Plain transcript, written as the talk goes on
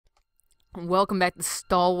Welcome back to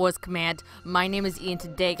Star Wars Command. My name is Ian.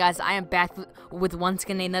 Today, guys, I am back with once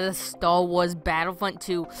again another Star Wars Battlefront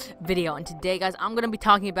 2 video. And today, guys, I'm going to be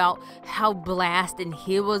talking about how Blast and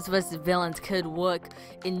Heroes vs. Villains could work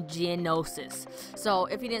in Geonosis. So,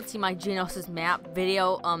 if you didn't see my Geonosis map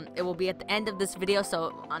video, it will be at the end of this video.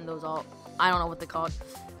 So, on those all, I don't know what they're called.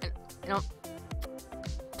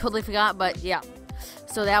 Totally forgot, but yeah.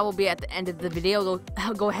 So, that will be at the end of the video.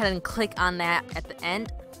 Go ahead and click on that at the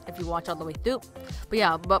end if you watch all the way through.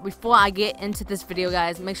 But before I get into this video,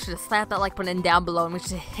 guys, make sure to slap that like button down below and make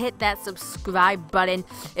sure to hit that subscribe button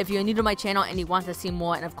if you're new to my channel and you want to see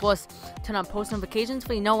more, and of course turn on post notifications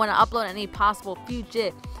so you know when I upload any possible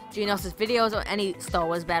future Geonosis videos or any Star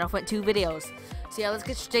Wars Battlefront 2 videos. So yeah, let's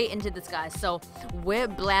get straight into this, guys. So where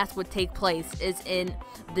Blast would take place is in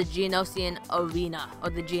the Geonosian arena, or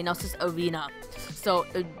the Geonosis arena. So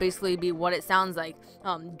it would basically be what it sounds like,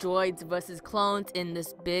 droids versus clones in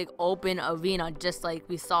this big open arena, just like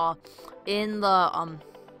we saw in the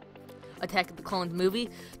Attack of the Clones movie,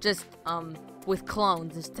 just with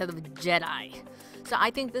clones instead of Jedi. So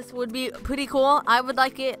I think this would be pretty cool. I would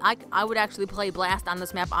like it. I would actually play Blast on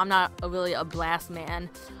this map. I'm not really a Blast man.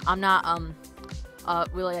 I'm not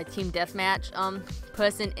really a team deathmatch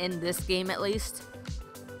person in this game, at least.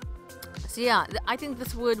 So yeah, I think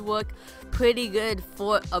this would work pretty good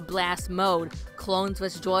for a Blast mode. Clones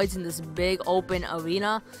vs droids in this big open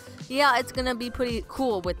arena. Yeah, it's gonna be pretty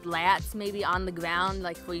cool with lats maybe on the ground,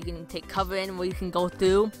 like where you can take cover in, where you can go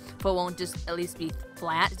through, but it won't just at least be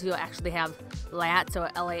flat. So you'll actually have lats or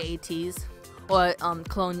LAATs or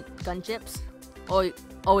clone gunships or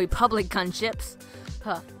Republic gunships.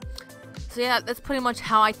 So yeah, that's pretty much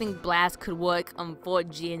how I think Blast could work for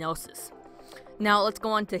Geonosis. Now let's go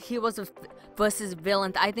on to Heroes versus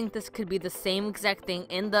Villains. I think this could be the same exact thing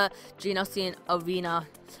in the Geonosian arena.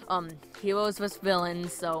 Heroes versus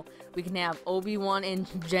Villains. So we can have Obi-Wan and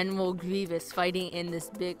General Grievous fighting in this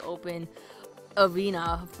big open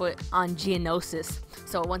arena on Geonosis.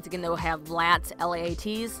 So once again, they'll have lats,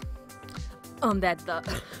 LAATs. That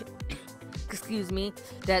the excuse me,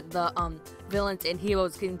 that the villains and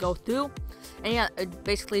heroes can go through. And yeah, it'd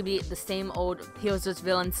basically be the same old Heroes vs.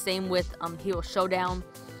 Villains, same with Hero Showdown.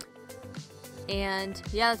 And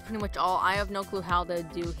yeah, that's pretty much all. I have no clue how they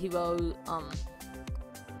do Hero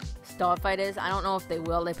Starfighters. I don't know if they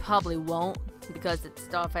will. They probably won't, because it's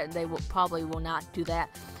Starfighter. They probably will not do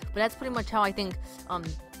that. But that's pretty much how I think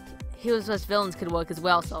Heroes vs. Villains could work as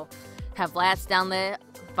well. So have lats down there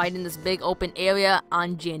fighting this big open area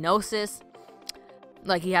on Geonosis.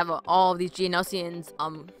 Like you have all of these Geonosians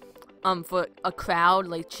for a crowd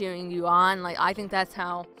like cheering you on. Like I think that's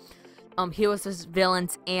how Heroes vs.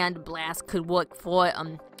 Villains and Blast could work for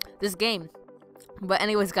this game. But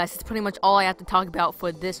anyways, guys, that's pretty much all I have to talk about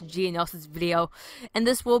for this Geonosis video, and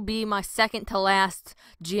this will be my second to last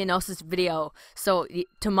Geonosis video. So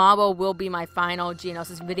tomorrow will be my final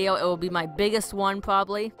Geonosis video. It will be my biggest one,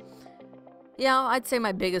 probably. Yeah, I'd say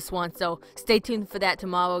my biggest one, so stay tuned for that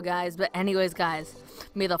tomorrow, guys. But anyways, guys,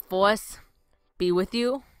 may the Force be with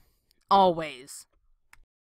you always.